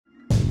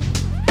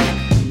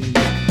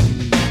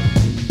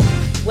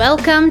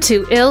Welcome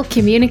to Ill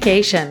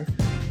Communication,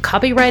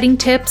 copywriting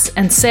tips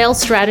and sales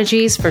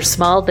strategies for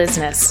small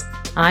business.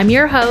 I'm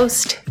your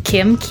host,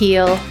 Kim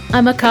Keel.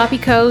 I'm a copy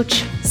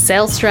coach,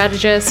 sales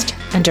strategist,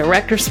 and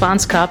direct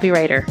response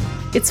copywriter.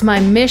 It's my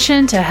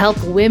mission to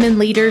help women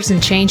leaders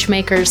and change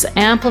makers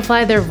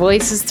amplify their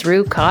voices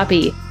through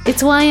copy.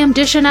 It's why I'm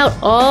dishing out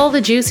all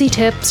the juicy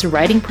tips,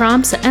 writing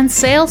prompts, and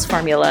sales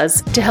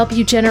formulas to help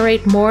you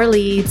generate more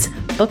leads,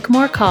 book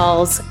more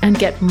calls, and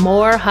get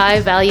more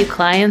high-value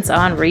clients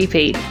on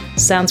repeat.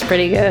 Sounds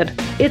pretty good.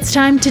 It's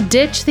time to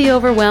ditch the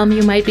overwhelm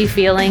you might be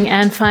feeling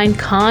and find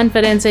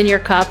confidence in your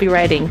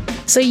copywriting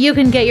so you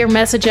can get your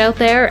message out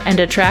there and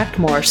attract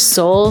more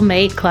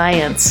soulmate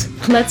clients.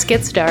 Let's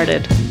get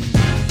started.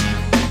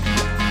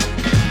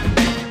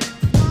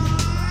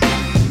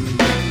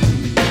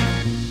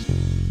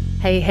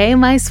 Hey,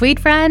 my sweet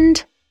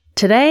friend.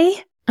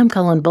 Today, I'm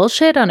calling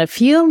bullshit on a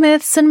few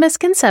myths and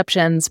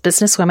misconceptions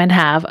businesswomen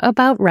have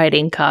about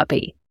writing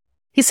copy.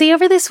 You see,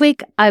 over this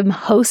week, I'm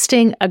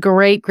hosting a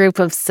great group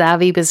of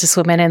savvy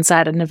businesswomen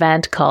inside an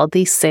event called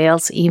the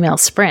Sales Email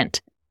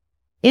Sprint.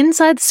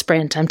 Inside the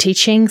sprint, I'm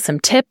teaching some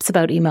tips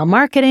about email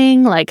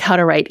marketing, like how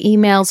to write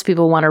emails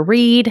people want to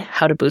read,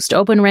 how to boost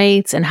open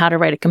rates, and how to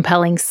write a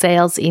compelling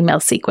sales email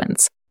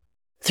sequence.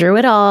 Through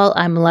it all,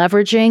 I'm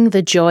leveraging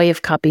the Joy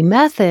of Copy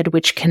method,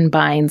 which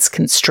combines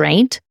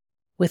constraint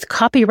with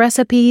copy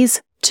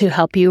recipes to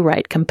help you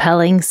write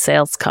compelling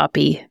sales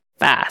copy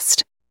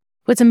fast.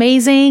 What's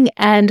amazing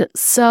and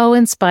so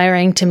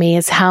inspiring to me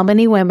is how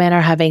many women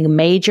are having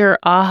major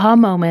aha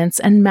moments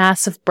and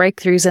massive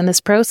breakthroughs in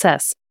this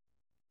process.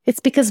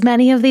 It's because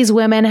many of these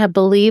women have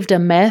believed a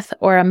myth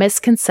or a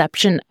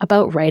misconception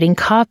about writing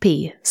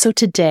copy. So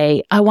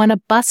today, I want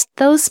to bust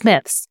those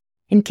myths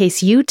in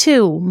case you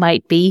too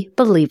might be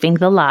believing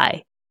the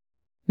lie.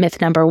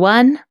 Myth number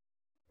 1,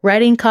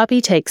 writing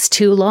copy takes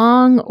too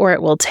long or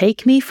it will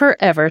take me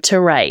forever to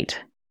write.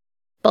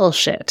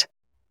 Bullshit.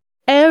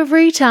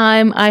 Every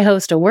time I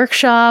host a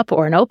workshop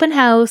or an open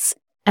house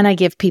and I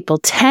give people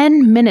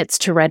 10 minutes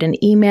to write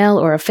an email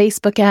or a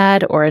Facebook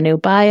ad or a new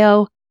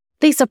bio,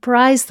 they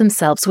surprise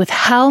themselves with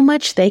how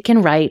much they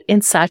can write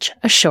in such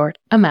a short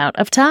amount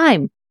of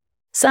time.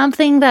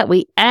 Something that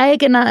we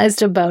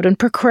agonized about and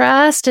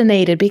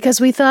procrastinated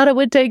because we thought it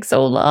would take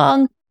so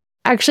long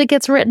actually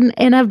gets written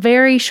in a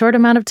very short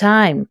amount of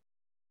time.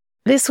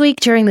 This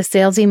week during the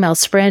Sales Email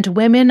Sprint,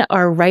 women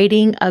are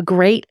writing a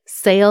great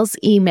sales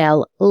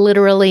email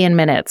literally in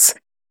minutes.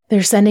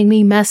 They're sending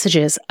me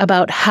messages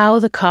about how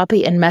the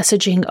copy and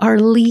messaging are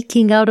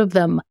leaking out of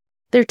them.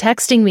 They're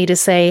texting me to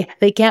say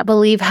they can't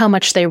believe how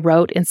much they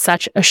wrote in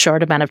such a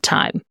short amount of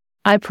time.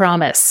 I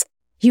promise.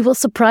 You will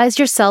surprise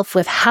yourself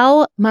with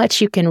how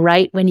much you can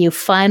write when you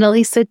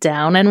finally sit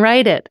down and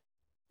write it.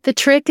 The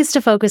trick is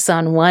to focus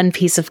on one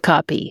piece of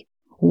copy,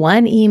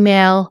 one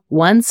email,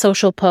 one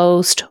social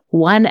post,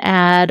 one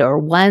ad, or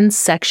one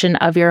section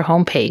of your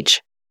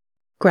homepage.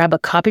 Grab a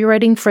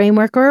copywriting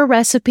framework or a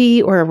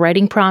recipe or a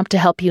writing prompt to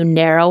help you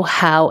narrow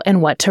how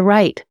and what to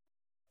write.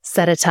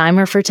 Set a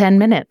timer for 10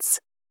 minutes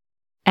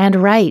and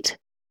write,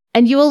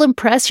 and you will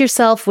impress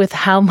yourself with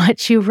how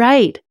much you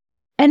write.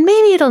 And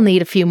maybe it'll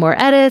need a few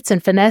more edits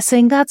and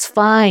finessing, that's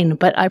fine,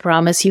 but I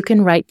promise you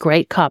can write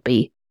great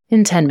copy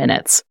in 10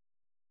 minutes.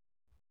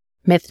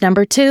 Myth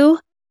number 2,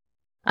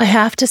 I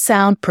have to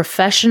sound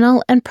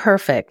professional and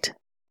perfect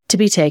to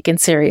be taken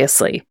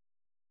seriously.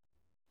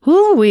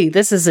 Ooh-wee,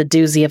 this is a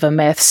doozy of a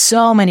myth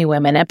so many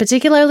women, and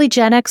particularly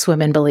Gen X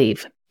women,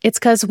 believe. It's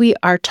because we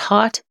are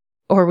taught,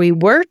 or we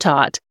were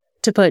taught,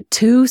 to put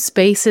 2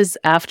 spaces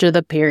after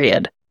the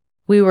period.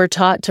 We were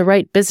taught to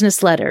write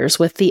business letters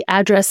with the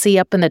addressee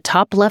up in the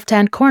top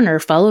left-hand corner,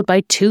 followed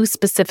by 2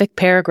 specific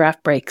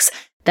paragraph breaks.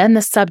 Then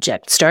the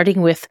subject,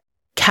 starting with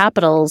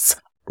capitals,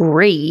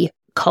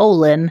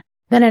 colon,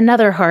 then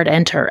another hard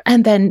enter,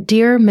 and then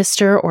Dear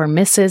Mr. or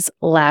Mrs.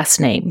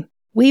 last name.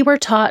 We were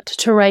taught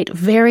to write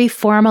very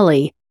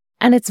formally,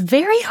 and it's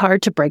very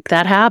hard to break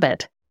that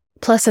habit.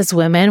 Plus, as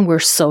women, we're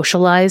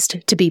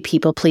socialized to be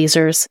people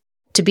pleasers,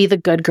 to be the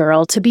good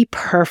girl, to be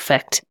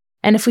perfect.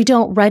 And if we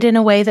don't write in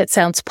a way that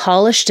sounds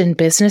polished and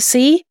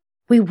businessy,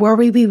 we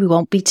worry we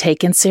won't be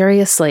taken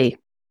seriously.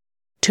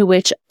 To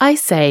which I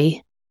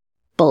say,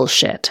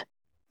 bullshit.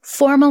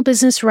 Formal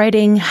business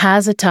writing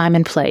has a time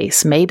and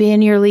place, maybe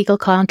in your legal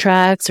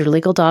contracts or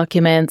legal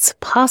documents,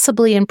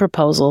 possibly in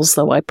proposals,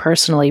 though I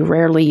personally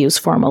rarely use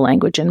formal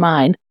language in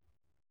mine.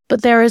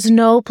 But there is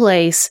no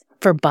place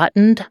for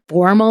buttoned,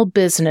 formal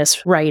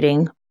business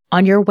writing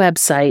on your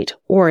website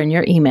or in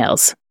your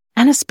emails,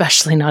 and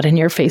especially not in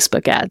your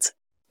Facebook ads.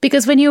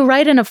 Because when you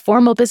write in a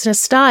formal business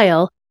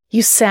style,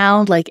 you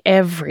sound like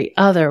every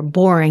other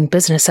boring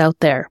business out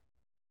there.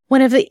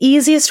 One of the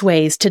easiest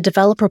ways to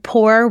develop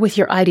rapport with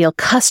your ideal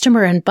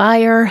customer and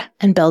buyer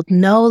and build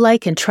know,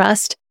 like, and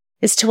trust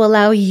is to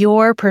allow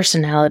your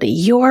personality,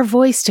 your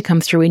voice to come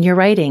through in your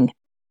writing.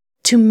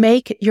 To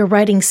make your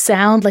writing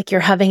sound like you're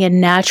having a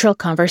natural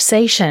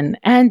conversation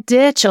and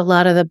ditch a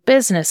lot of the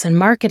business and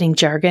marketing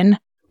jargon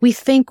we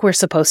think we're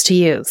supposed to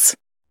use.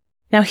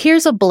 Now,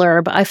 here's a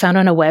blurb I found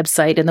on a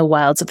website in the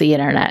wilds of the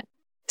internet.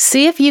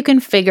 See if you can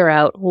figure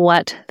out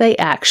what they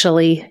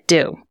actually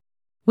do.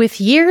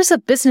 With years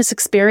of business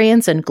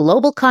experience and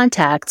global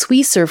contacts,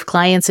 we serve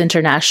clients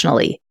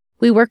internationally.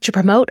 We work to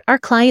promote our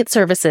client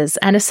services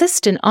and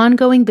assist in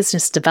ongoing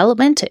business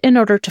development in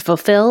order to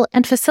fulfill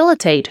and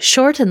facilitate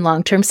short and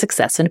long-term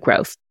success and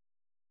growth.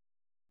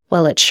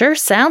 Well, it sure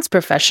sounds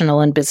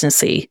professional and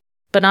businessy,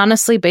 but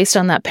honestly, based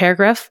on that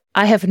paragraph,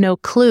 I have no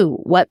clue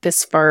what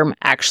this firm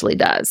actually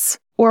does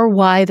or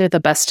why they're the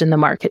best in the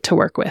market to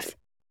work with.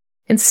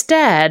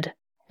 Instead,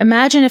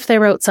 imagine if they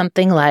wrote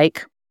something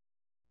like,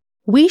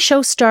 "We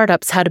show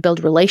startups how to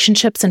build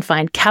relationships and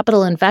find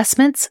capital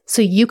investments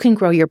so you can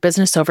grow your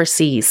business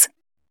overseas.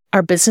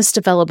 Our business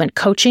development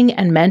coaching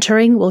and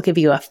mentoring will give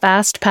you a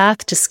fast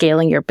path to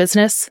scaling your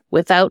business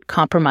without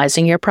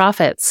compromising your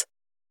profits."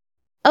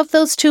 Of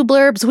those two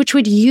blurbs, which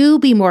would you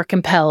be more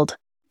compelled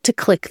to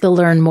click the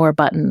Learn More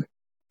button?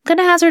 I'm going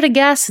to hazard a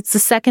guess it's the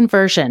second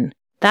version.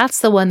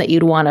 That's the one that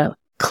you'd want to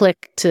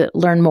click to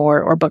learn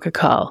more or book a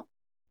call.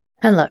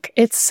 And look,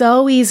 it's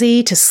so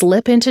easy to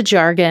slip into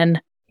jargon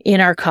in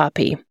our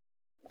copy,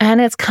 and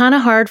it's kind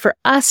of hard for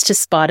us to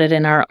spot it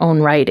in our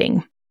own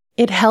writing.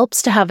 It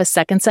helps to have a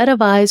second set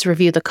of eyes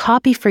review the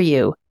copy for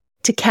you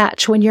to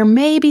catch when you're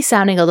maybe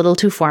sounding a little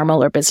too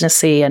formal or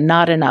businessy and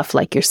not enough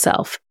like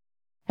yourself.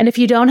 And if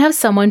you don't have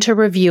someone to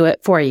review it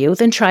for you,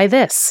 then try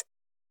this.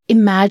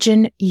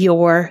 Imagine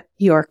you're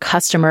your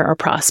customer or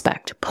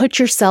prospect. Put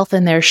yourself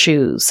in their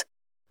shoes.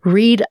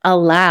 Read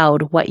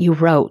aloud what you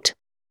wrote.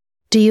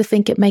 Do you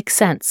think it makes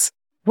sense?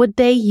 Would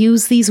they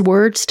use these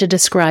words to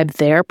describe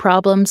their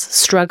problems,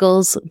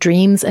 struggles,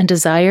 dreams, and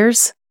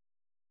desires?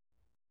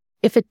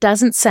 If it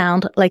doesn't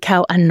sound like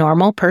how a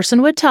normal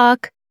person would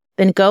talk,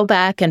 then go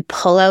back and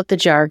pull out the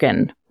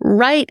jargon.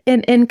 Write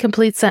in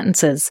incomplete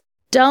sentences.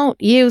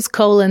 Don't use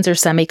colons or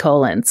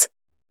semicolons.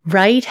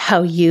 Write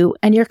how you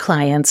and your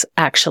clients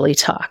actually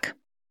talk.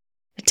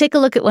 Take a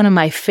look at one of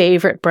my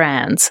favorite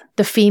brands,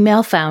 the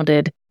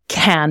female-founded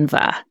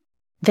Canva.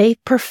 They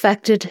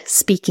perfected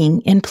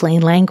speaking in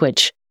plain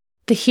language.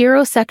 The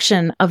hero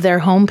section of their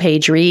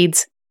homepage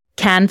reads,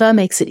 "Canva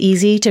makes it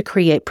easy to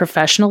create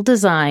professional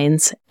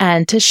designs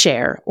and to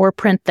share or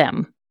print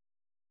them."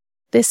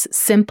 This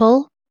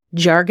simple,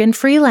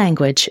 jargon-free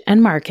language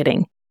and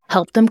marketing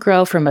helped them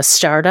grow from a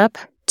startup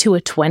to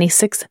a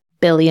 $26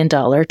 billion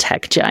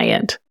tech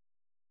giant.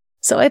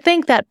 So I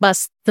think that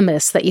busts the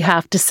myth that you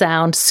have to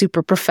sound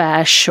super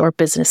profesh or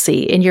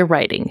businessy in your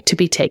writing to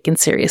be taken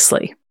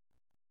seriously.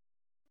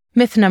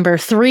 Myth number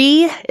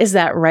 3 is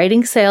that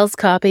writing sales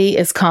copy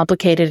is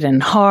complicated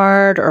and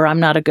hard, or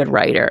I'm not a good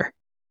writer.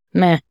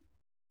 Meh,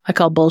 I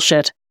call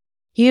bullshit.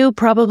 You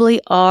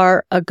probably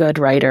are a good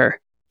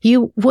writer.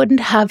 You wouldn't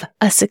have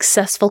a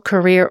successful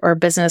career or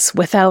business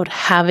without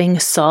having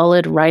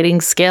solid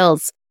writing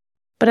skills.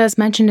 But as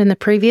mentioned in the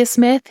previous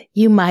myth,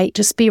 you might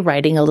just be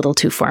writing a little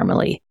too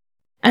formally.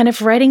 And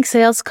if writing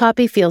sales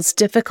copy feels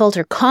difficult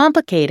or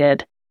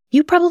complicated,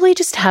 you probably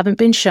just haven't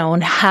been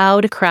shown how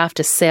to craft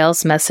a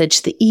sales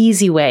message the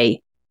easy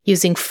way,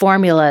 using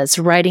formulas,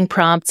 writing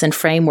prompts, and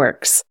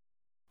frameworks.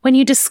 When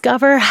you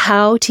discover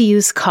how to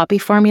use copy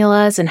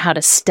formulas and how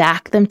to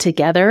stack them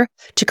together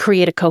to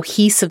create a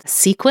cohesive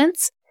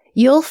sequence,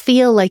 you'll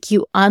feel like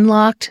you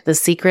unlocked the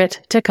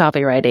secret to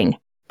copywriting.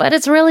 But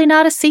it's really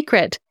not a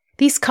secret.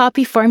 These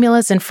copy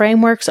formulas and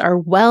frameworks are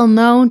well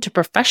known to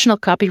professional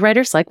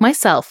copywriters like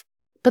myself,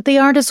 but they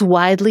aren't as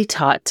widely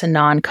taught to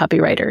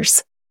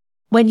non-copywriters.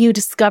 When you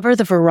discover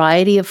the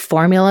variety of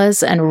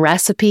formulas and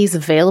recipes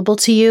available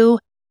to you,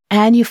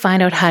 and you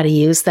find out how to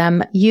use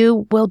them,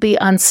 you will be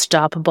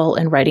unstoppable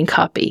in writing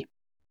copy.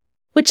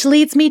 Which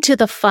leads me to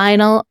the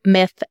final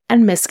myth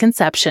and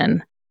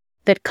misconception,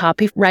 that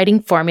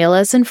copywriting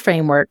formulas and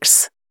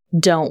frameworks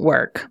don't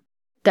work,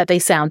 that they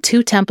sound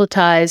too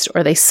templatized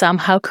or they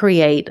somehow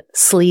create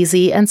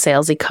sleazy and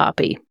salesy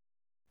copy.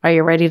 Are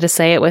you ready to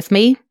say it with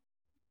me?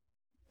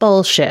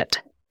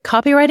 Bullshit.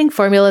 Copywriting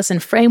formulas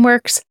and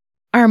frameworks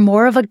are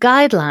more of a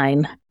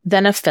guideline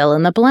than a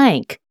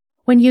fill-in-the-blank.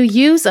 When you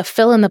use a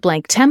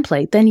fill-in-the-blank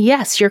template, then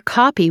yes, your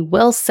copy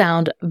will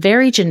sound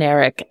very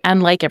generic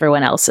and like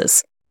everyone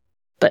else's.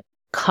 But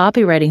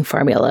copywriting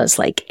formulas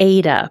like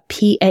ADA,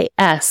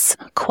 PAS,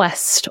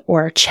 Quest,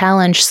 or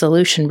Challenge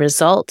Solution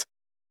Result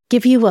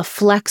give you a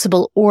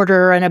flexible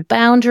order and a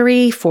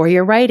boundary for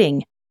your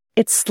writing.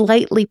 It's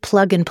slightly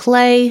plug and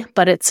play,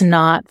 but it's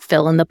not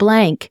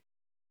fill-in-the-blank.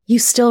 You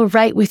still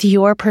write with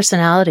your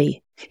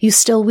personality. You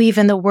still weave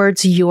in the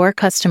words your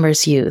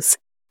customers use.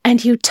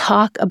 And you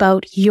talk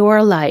about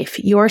your life,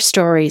 your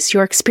stories,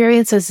 your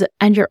experiences,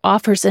 and your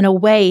offers in a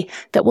way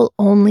that will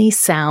only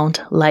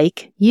sound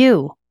like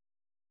you.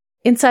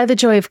 Inside the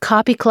Joy of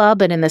Copy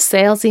Club and in the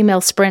Sales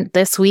Email Sprint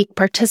this week,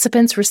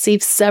 participants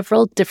receive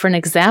several different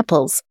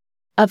examples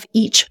of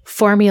each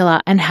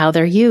formula and how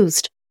they're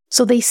used.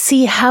 So they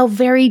see how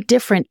very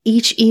different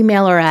each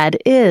email or ad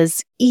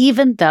is,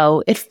 even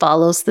though it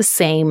follows the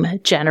same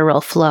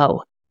general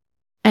flow.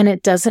 And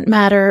it doesn't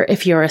matter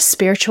if you're a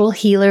spiritual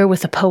healer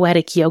with a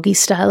poetic yogi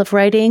style of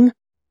writing,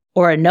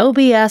 or a no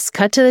BS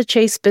cut to the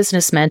chase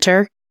business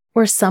mentor,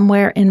 or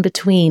somewhere in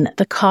between,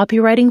 the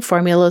copywriting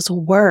formulas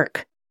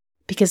work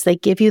because they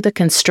give you the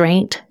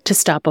constraint to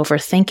stop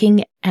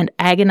overthinking and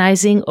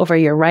agonizing over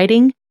your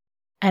writing,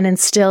 and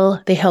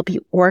instead they help you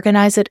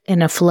organize it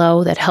in a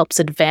flow that helps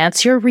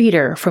advance your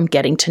reader from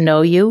getting to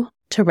know you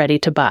to ready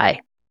to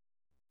buy.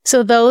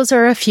 So those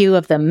are a few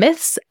of the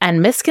myths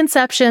and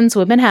misconceptions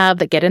women have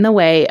that get in the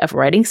way of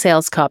writing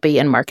sales copy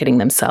and marketing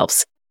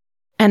themselves.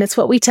 And it's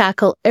what we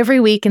tackle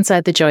every week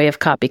inside the Joy of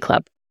Copy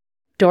Club.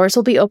 Doors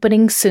will be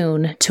opening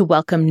soon to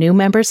welcome new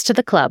members to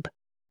the club.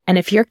 And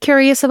if you're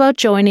curious about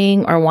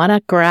joining or want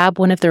to grab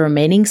one of the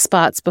remaining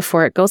spots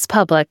before it goes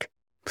public,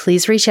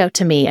 please reach out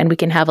to me and we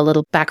can have a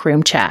little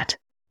backroom chat.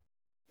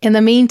 In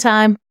the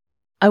meantime,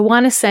 I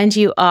want to send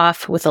you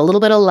off with a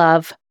little bit of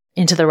love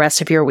into the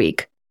rest of your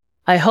week.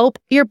 I hope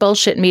your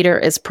bullshit meter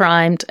is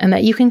primed and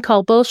that you can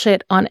call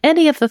bullshit on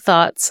any of the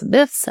thoughts,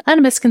 myths,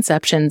 and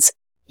misconceptions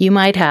you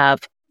might have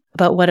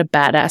about what a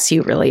badass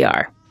you really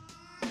are.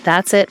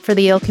 That's it for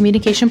the Ill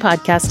Communication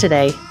Podcast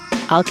today.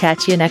 I'll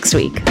catch you next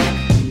week.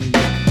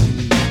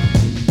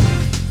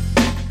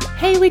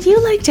 Hey, would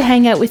you like to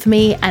hang out with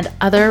me and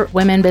other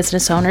women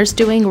business owners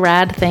doing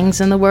rad things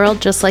in the world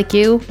just like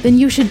you? Then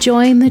you should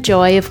join the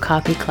Joy of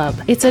Copy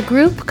Club. It's a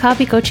group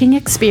copy coaching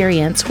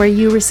experience where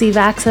you receive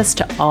access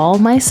to all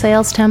my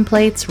sales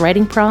templates,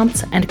 writing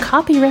prompts, and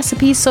copy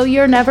recipes so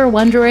you're never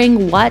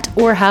wondering what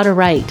or how to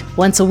write.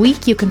 Once a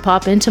week, you can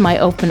pop into my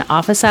open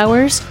office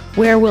hours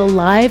where we'll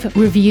live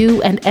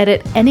review and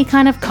edit any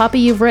kind of copy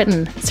you've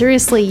written.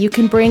 Seriously, you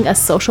can bring a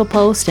social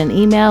post, an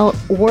email,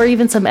 or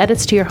even some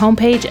edits to your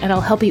homepage, and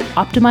I'll help you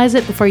optimize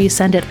it before you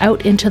send it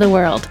out into the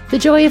world. The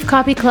Joy of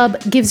Copy Club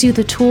gives you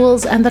the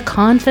tools and the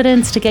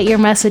confidence to get your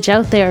message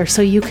out there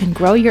so you can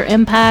grow your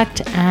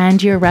impact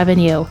and your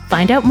revenue.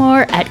 Find out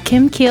more at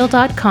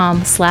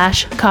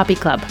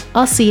kimkeel.com/copyclub.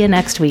 I'll see you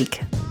next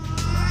week.